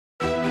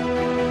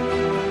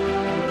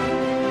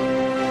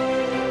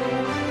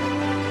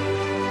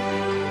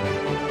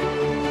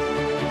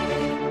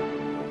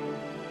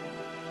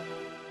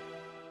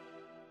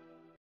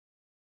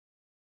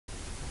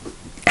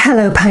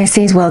Hello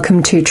Pisces,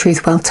 welcome to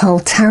Truth Well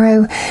Told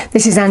Tarot.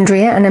 This is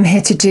Andrea and I'm here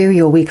to do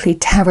your weekly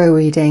tarot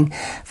reading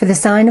for the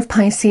sign of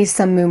Pisces,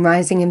 Sun, Moon,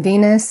 Rising and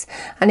Venus,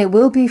 and it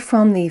will be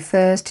from the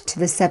 1st to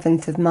the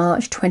 7th of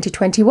March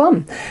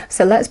 2021.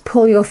 So let's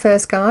pull your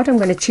first card. I'm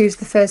going to choose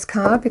the first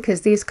card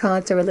because these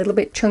cards are a little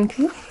bit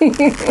chunky.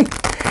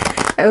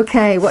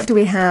 Okay, what do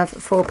we have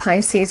for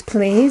Pisces,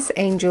 please?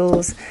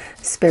 Angels,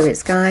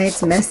 spirits,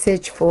 guides,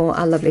 message for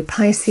our lovely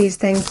Pisces,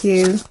 thank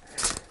you.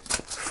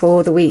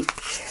 For the week,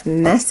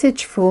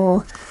 message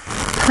for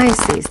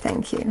Pisces,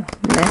 thank you.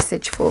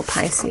 Message for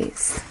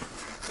Pisces.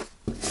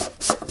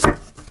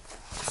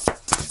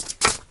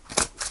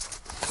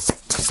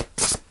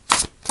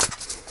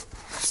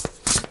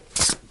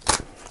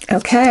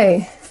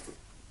 Okay,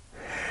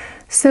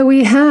 so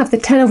we have the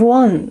Ten of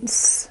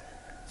Wands.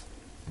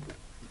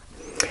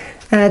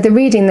 The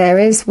reading there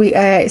is,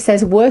 it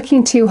says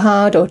working too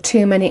hard or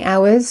too many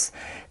hours,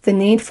 the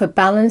need for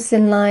balance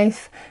in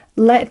life,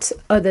 let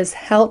others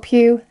help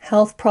you,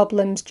 health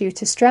problems due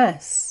to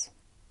stress.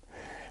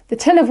 The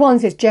Ten of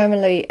Wands is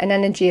generally an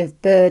energy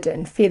of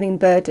burden, feeling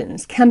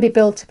burdens, can be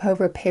built up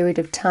over a period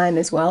of time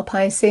as well,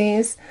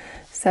 Pisces.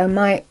 So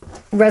might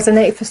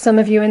resonate for some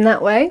of you in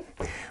that way.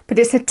 But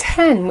it's a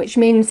 10, which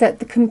means that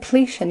the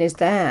completion is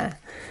there.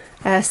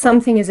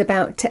 Something is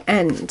about to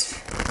end.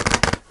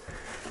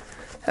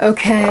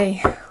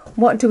 Okay,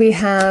 what do we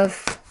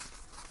have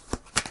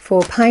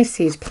for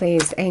Pisces,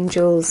 please?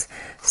 Angels,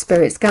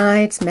 spirits,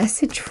 guides,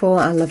 message for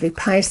our lovely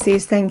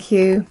Pisces, thank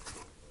you.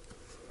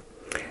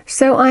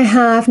 So I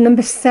have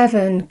number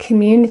 7,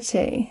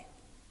 community.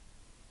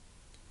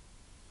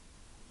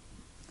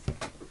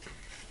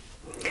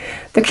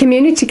 The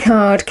community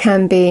card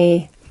can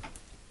be,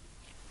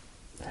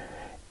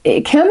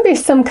 it can be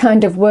some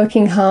kind of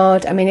working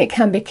hard. I mean, it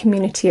can be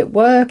community at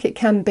work, it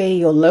can be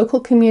your local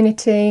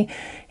community,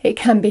 it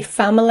can be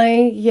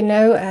family, you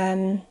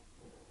know,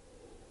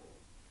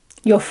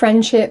 your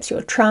friendships,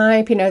 your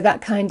tribe, you know,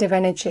 that kind of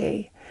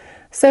energy.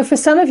 So for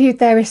some of you,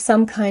 there is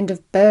some kind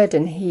of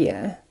burden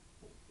here.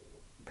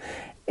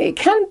 It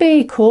can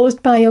be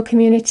caused by your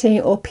community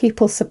or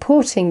people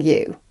supporting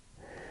you.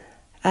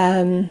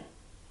 Some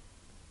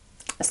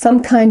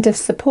kind of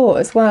support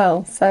as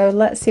well. So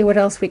let's see what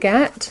else we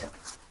get.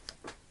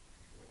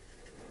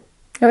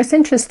 Now it's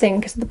interesting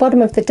because at the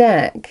bottom of the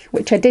deck,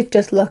 which I did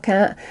just look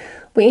at,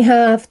 we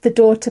have the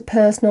door to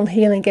personal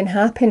healing and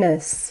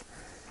happiness.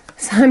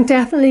 So I'm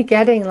definitely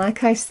getting,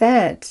 like I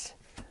said,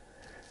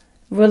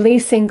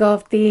 releasing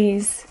of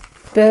these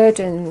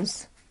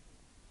burdens.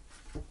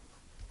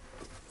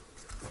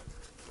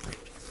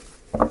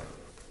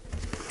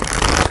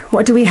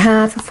 What do we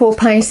have for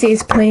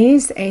Pisces,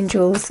 please?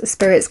 Angels,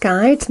 spirits,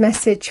 guides,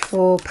 message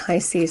for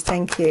Pisces,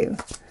 thank you.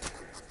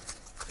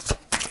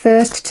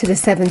 1st to the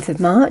 7th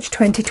of March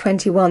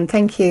 2021,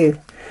 thank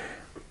you.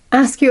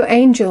 Ask your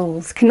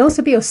angels, can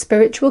also be your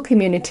spiritual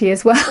community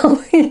as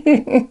well.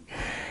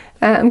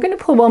 I'm going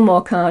to pull one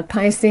more card,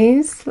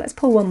 Pisces. Let's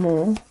pull one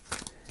more.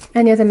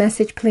 Any other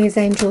message, please,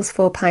 angels,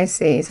 for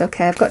Pisces?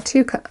 Okay, I've got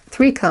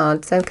 3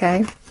 cards,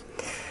 okay.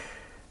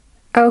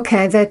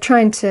 Okay, they're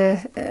trying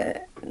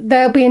to...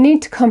 there'll be a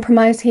need to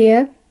compromise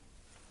here.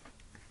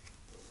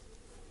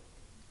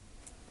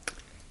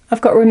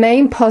 I've got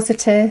remain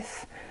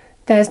positive.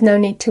 There's no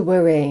need to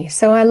worry.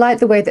 So I like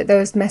the way that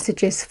those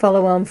messages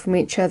follow on from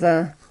each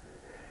other.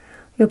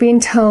 You're being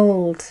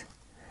told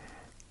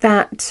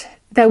that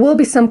there will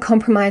be some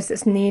compromise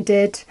that's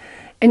needed,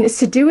 and it's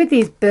to do with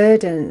these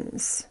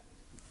burdens.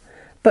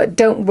 But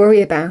don't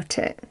worry about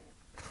it.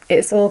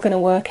 It's all going to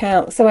work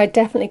out. So I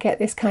definitely get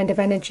this kind of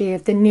energy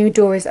of the new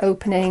door is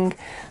opening,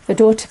 the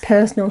door to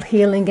personal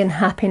healing and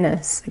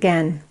happiness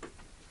again.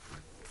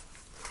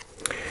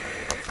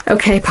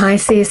 Okay,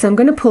 Pisces, so I'm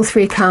going to pull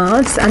 3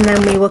 cards and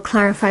then we will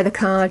clarify the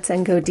cards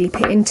and go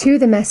deeper into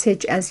the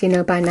message, as you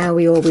know by now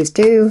we always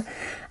do.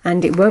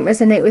 And it won't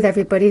resonate with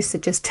everybody, so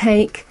just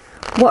take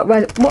what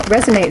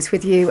resonates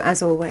with you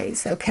as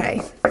always.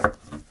 Okay,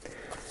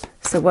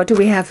 so what do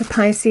we have for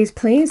Pisces,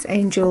 please?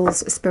 Angels,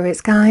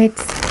 spirits,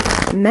 guides,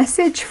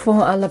 message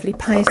for our lovely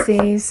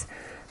Pisces,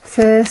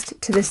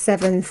 1st to the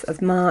 7th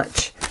of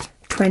March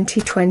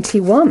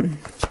 2021.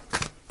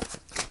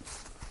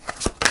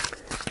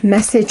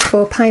 Message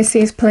for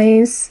Pisces,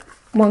 please.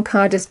 One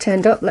card has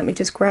turned up, let me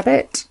just grab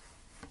it.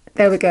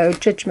 There we go,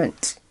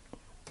 Judgment.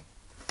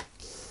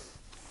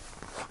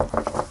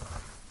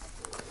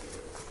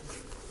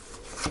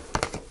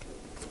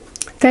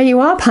 There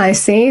you are,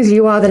 Pisces.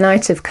 You are the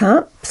Knight of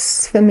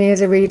Cups for me as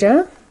a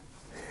reader.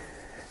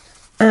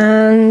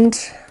 And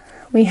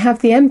we have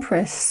the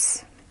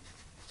Empress.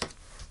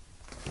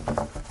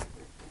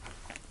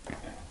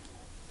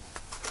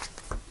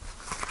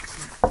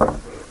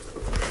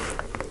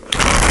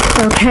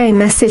 Okay,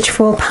 message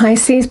for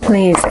Pisces,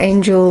 please.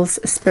 Angels,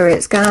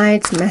 spirits,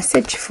 guides,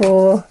 message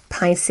for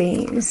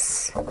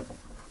Pisces.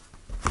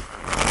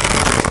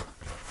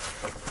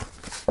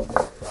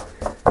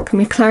 Can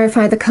we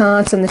clarify the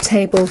cards on the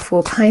table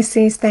for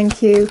Pisces?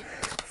 Thank you.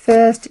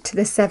 1st to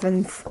the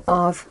 7th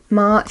of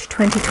March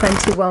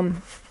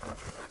 2021.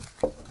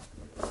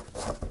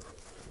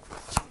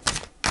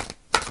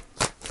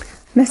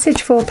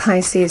 Message for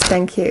Pisces,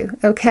 thank you.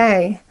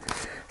 Okay,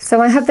 so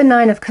I have the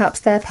Nine of Cups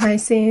there,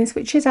 Pisces,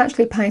 which is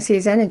actually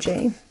Pisces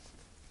energy.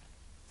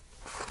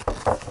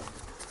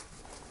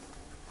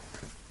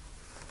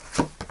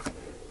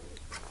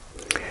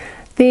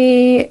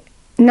 The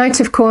Knight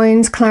of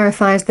Coins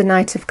clarifies the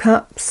Knight of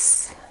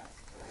Cups,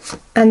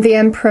 and the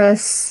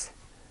Empress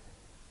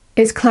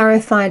is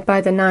clarified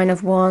by the Nine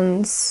of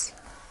Wands.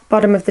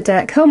 Bottom of the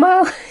deck. Oh,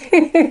 wow.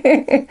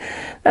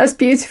 That's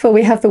beautiful.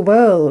 We have the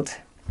World.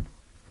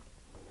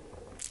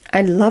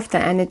 I love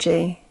that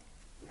energy.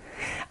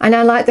 And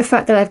I like the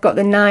fact that I've got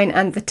the 9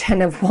 and the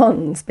 10 of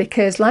Wands,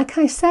 because like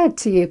I said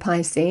to you,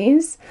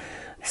 Pisces,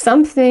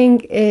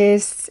 something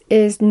is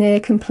near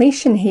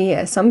completion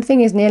here. Something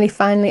is nearly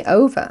finally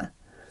over.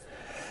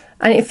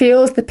 And it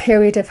feels the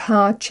period of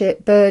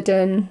hardship,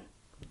 burden,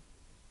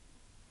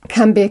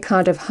 can be a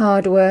card of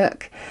hard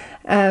work.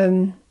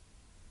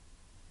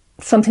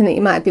 Something that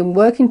you might have been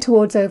working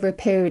towards over a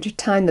period of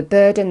time, the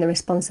burden, the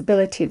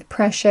responsibility, the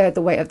pressure, the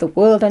weight of the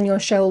world on your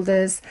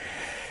shoulders.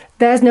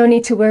 There's no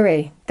need to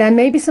worry. There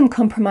may be some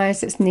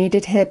compromise that's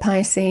needed here,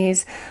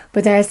 Pisces,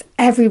 but there's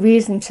every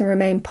reason to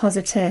remain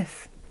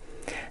positive.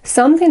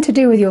 Something to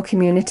do with your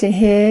community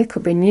here,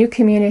 could be new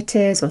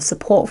communities or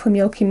support from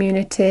your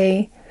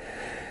community.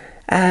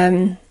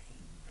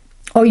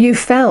 Or you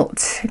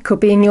felt, it could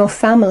be in your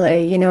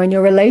family, you know, in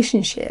your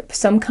relationship,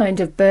 some kind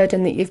of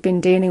burden that you've been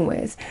dealing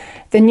with.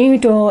 The new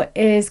door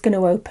is going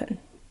to open,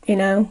 you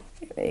know.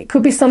 It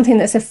could be something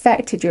that's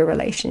affected your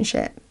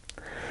relationship.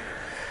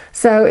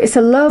 So it's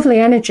a lovely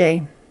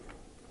energy.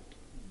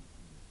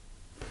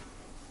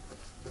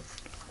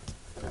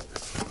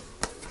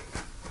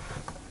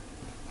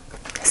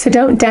 So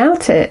don't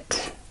doubt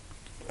it.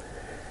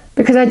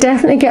 Because I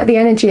definitely get the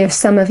energy of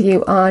some of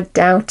you are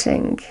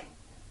doubting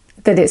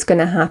that it's going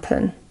to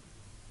happen.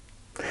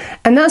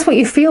 And that's what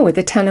you feel with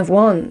the 10 of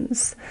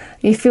Wands.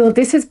 You feel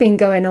this has been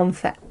going on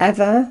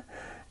forever.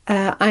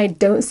 I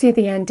don't see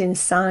the end in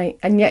sight.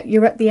 And yet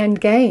you're at the end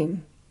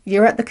game.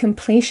 You're at the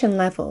completion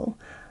level.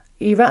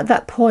 You're at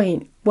that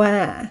point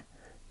where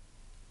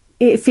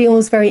it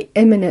feels very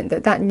imminent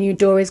that that new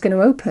door is going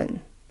to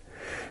open.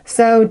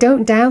 So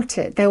don't doubt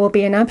it. There will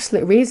be an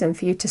absolute reason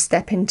for you to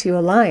step into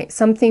your light.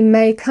 Something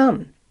may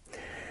come.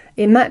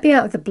 It might be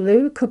out of the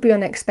blue. It could be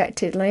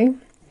unexpectedly.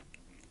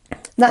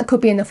 That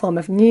could be in the form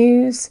of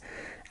news,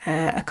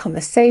 a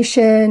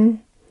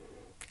conversation,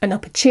 an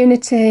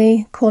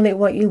opportunity, call it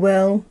what you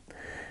will.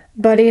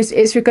 But it's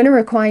going to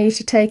require you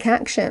to take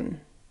action.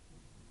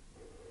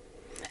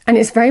 And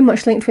it's very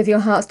much linked with your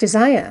heart's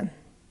desire.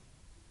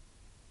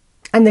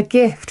 And the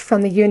gift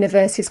from the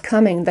universe is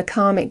coming, the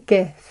karmic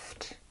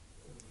gift.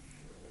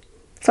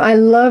 So I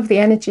love the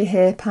energy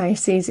here,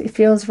 Pisces. It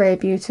feels very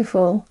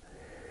beautiful.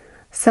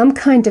 Some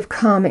kind of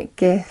karmic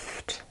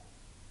gift.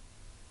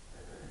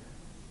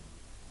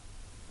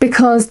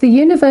 Because the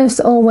universe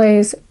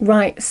always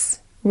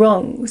rights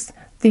wrongs.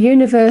 The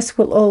universe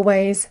will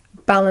always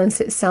balance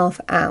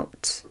itself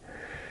out.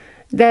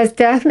 There's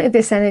definitely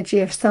this energy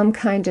of some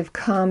kind of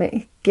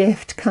karmic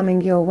gift coming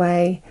your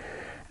way.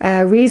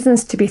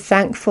 Reasons to be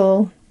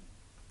thankful,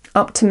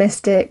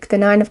 optimistic. The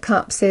 9 of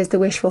Cups is the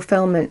wish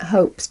fulfillment,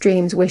 hopes,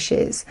 dreams,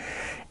 wishes.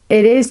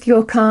 It is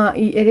your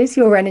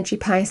energy,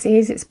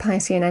 Pisces. It's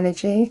Piscean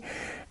energy.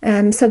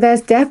 So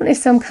there's definitely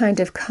some kind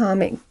of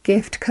karmic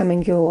gift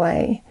coming your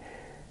way.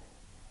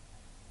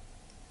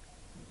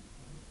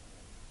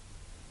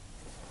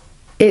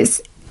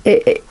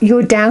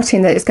 You're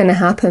doubting that it's going to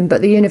happen,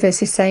 but the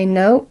universe is saying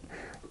no.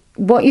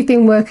 What you've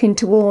been working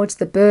towards,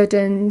 the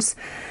burdens,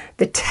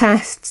 the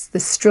tests, the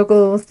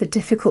struggles, the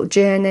difficult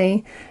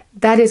journey,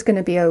 that is going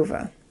to be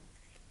over.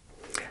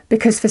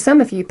 Because for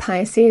some of you,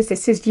 Pisces,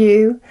 this is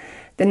you,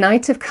 the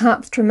Knight of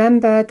Cups.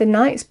 Remember, the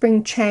Knights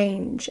bring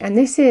change, and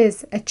this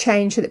is a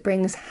change that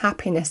brings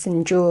happiness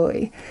and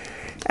joy.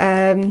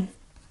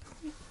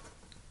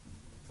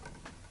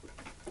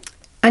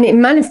 And it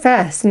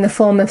manifests in the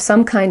form of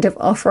some kind of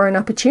offer and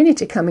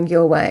opportunity coming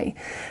your way.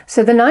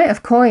 So the Knight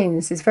of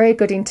Coins is very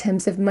good in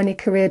terms of money,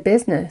 career,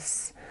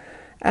 business.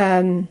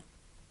 Can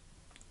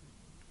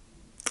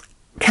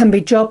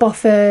be job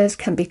offers,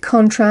 can be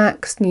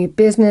contracts, new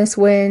business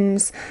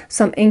wins,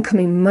 some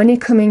incoming money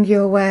coming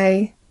your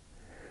way.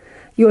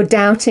 You're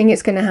doubting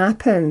it's going to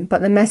happen,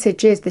 but the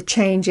message is the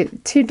change.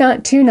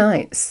 Two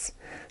nights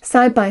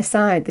side by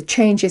side, the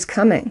change is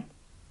coming.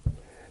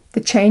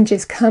 The change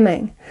is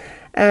coming.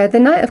 The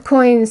Knight of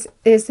Coins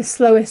is the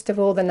slowest of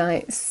all the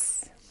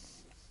knights.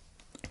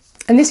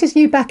 And this is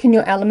you back in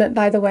your element,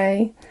 by the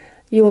way.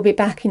 You will be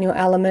back in your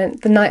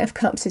element. The Knight of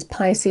Cups is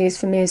Pisces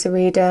for me as a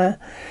reader.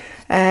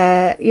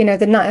 You know,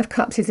 the Knight of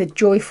Cups is a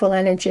joyful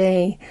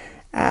energy.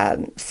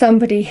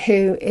 Somebody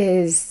who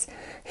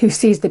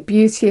sees the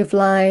beauty of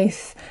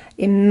life,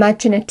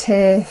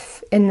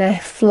 imaginative in their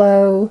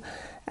flow.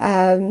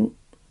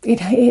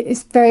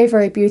 It's very,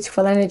 very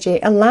beautiful energy.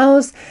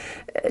 Allows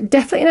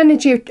definitely an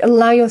energy.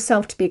 Allow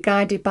yourself to be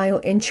guided by your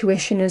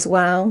intuition as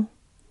well,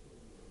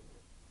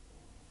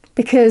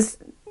 because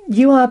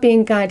you are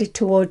being guided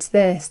towards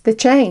this, the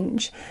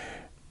change,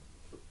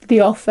 the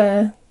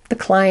offer, the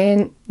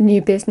client,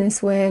 new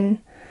business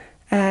win,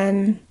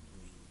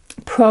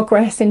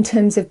 progress in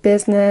terms of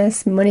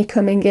business, money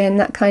coming in,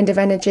 that kind of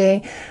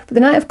energy. But the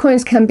Knight of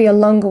Coins can be a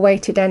long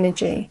awaited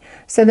energy.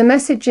 So the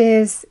message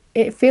is,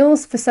 it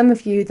feels for some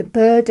of you the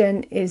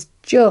burden is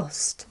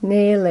just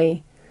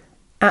nearly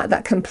at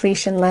that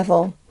completion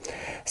level.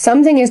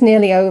 Something is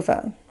nearly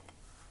over.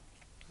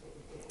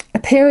 A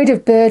period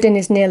of burden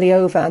is nearly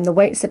over and the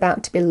weight's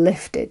about to be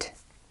lifted.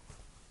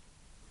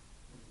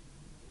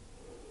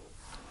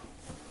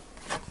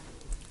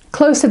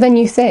 Closer than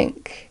you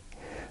think.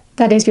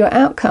 That is your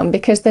outcome,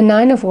 because the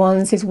 9 of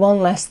Wands is one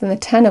less than the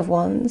 10 of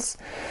Wands.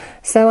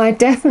 So I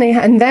definitely,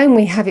 and then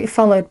we have it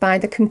followed by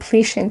the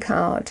completion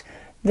card,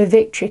 the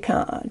victory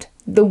card,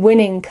 the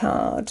winning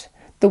card,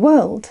 the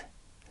world.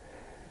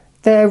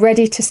 They're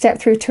ready to step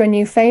through to a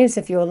new phase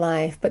of your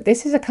life, but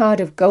this is a card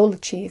of goal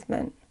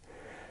achievement.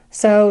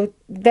 So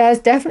there's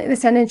definitely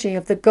this energy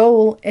of the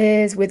goal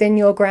is within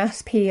your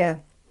grasp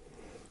here.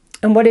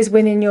 And what is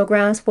within your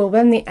grasp? Well,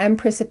 when the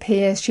Empress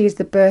appears, she's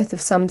the birth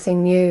of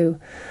something new.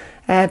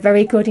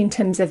 Very good in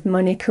terms of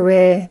money,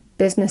 career,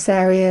 business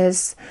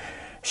areas.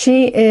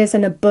 She is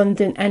an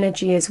abundant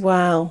energy as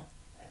well.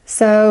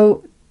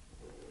 So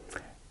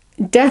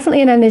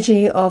definitely an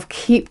energy of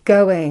keep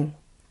going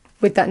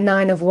with that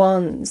 9 of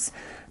Wands.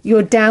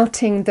 You're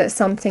doubting that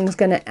something's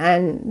going to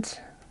end.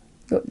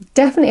 You're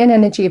definitely an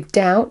energy of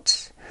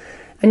doubt.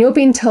 And you're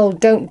being told,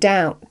 don't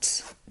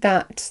doubt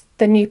that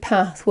the new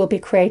path will be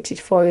created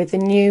for you. The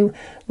new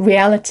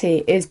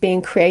reality is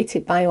being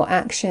created by your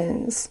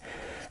actions.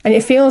 And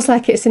it feels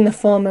like it's in the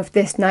form of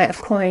this Knight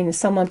of Coins,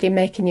 someone be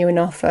making you an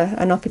offer,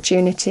 an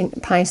opportunity,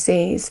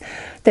 Pisces,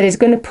 that is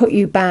going to put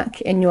you back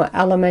in your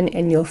element,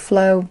 in your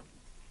flow.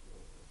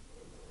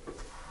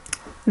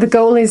 The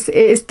goal is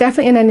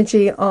definitely an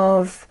energy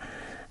of,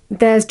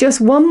 there's just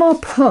one more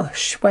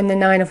push when the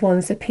 9 of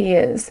Wands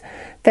appears.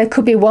 There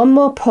could be one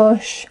more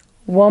push,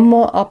 one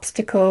more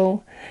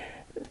obstacle,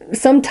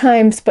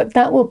 sometimes, but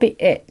that will be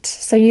it.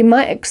 So you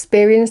might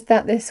experience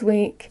that this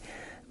week,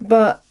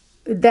 but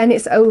then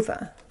it's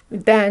over.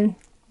 Then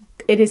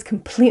it is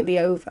completely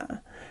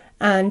over,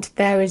 and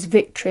there is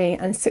victory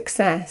and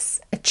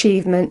success,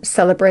 achievement,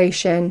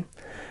 celebration.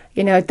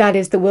 You know, that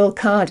is the World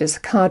card, is a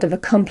card of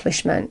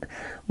accomplishment.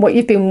 What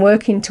you've been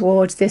working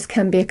towards, this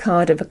can be a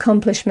card of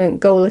accomplishment,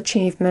 goal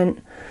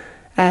achievement,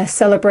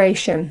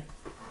 celebration.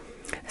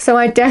 So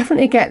I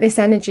definitely get this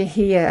energy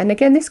here. And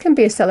again, this can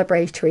be a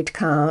celebratory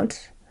card.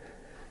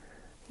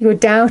 You're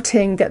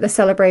doubting that the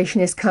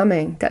celebration is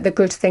coming, that the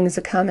good things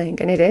are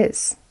coming, and it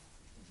is.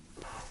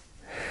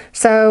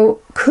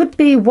 So could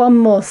be one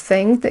more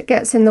thing that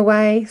gets in the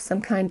way,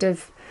 some kind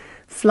of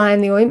fly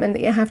in the ointment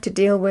that you have to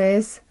deal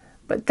with.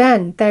 But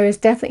then there is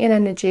definitely an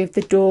energy of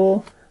the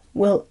door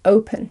will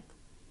open.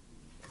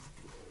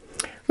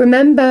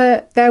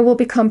 Remember, there will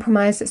be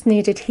compromise that's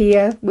needed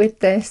here with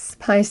this,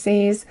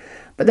 Pisces.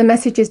 But the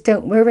message is,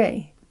 don't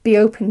worry. Be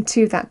open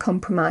to that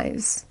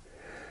compromise.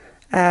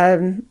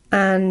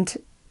 And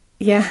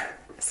yeah,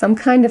 some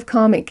kind of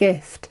karmic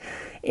gift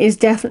is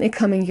definitely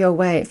coming your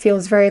way. It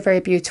feels very,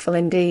 very beautiful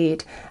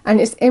indeed. And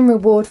it's in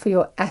reward for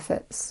your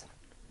efforts.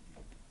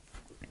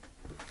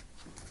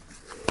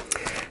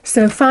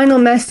 So final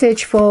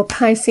message for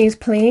Pisces,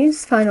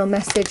 please. Final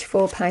message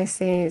for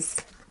Pisces.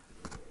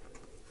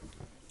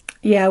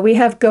 Yeah, we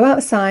have go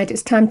outside.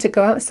 It's time to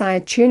go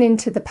outside. Tune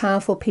into the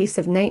powerful peace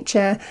of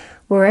nature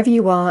wherever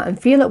you are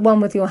and feel at one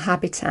with your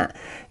habitat.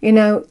 You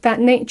know, that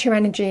nature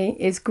energy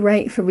is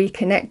great for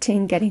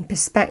reconnecting, getting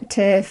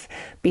perspective,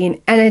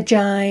 being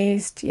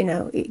energized. You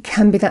know, it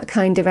can be that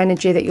kind of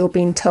energy that you're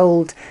being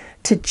told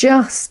to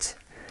just,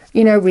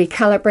 you know,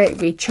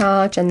 recalibrate,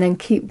 recharge, and then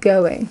keep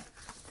going.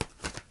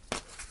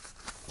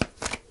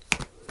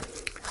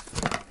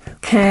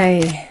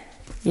 Okay,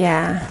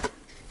 yeah.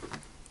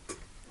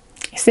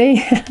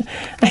 See,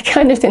 I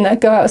kind of think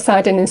that go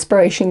outside and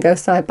inspiration go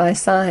side by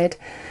side.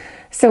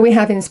 So we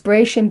have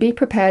inspiration, be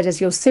prepared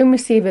as you'll soon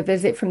receive a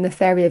visit from the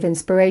fairy of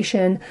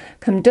inspiration.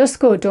 Come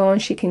dusk or dawn,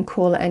 she can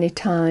call at any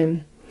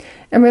time.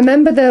 And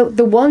remember,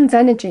 the wand's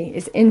energy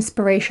is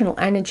inspirational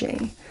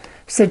energy.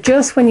 So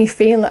just when you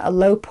feel at a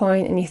low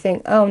point and you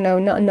think, oh no,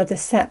 not another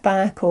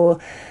setback or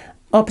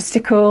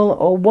obstacle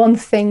or one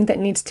thing that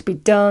needs to be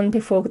done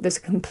before there's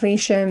a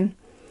completion.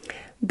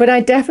 But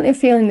I definitely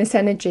feel in this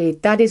energy,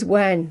 that is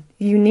when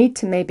you need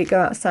to maybe go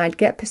outside,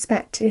 get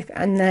perspective,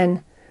 and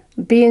then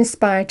be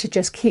inspired to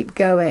just keep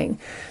going,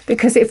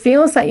 because it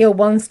feels like you're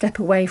one step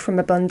away from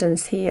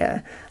abundance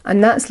here,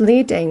 and that's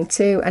leading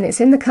to, and it's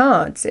in the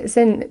cards, this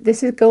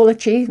is goal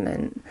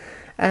achievement,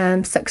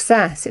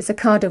 success. It's a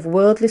card of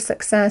worldly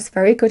success,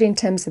 very good in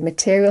terms of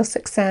material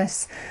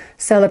success,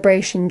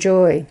 celebration,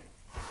 joy.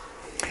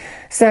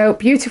 So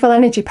beautiful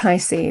energy,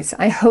 Pisces.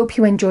 I hope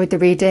you enjoyed the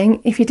reading.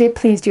 If you did,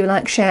 please do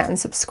like, share and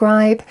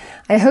subscribe.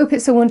 I hope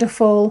it's a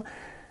wonderful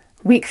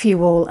week for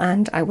you all,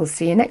 and I will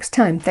see you next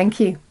time. Thank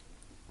you.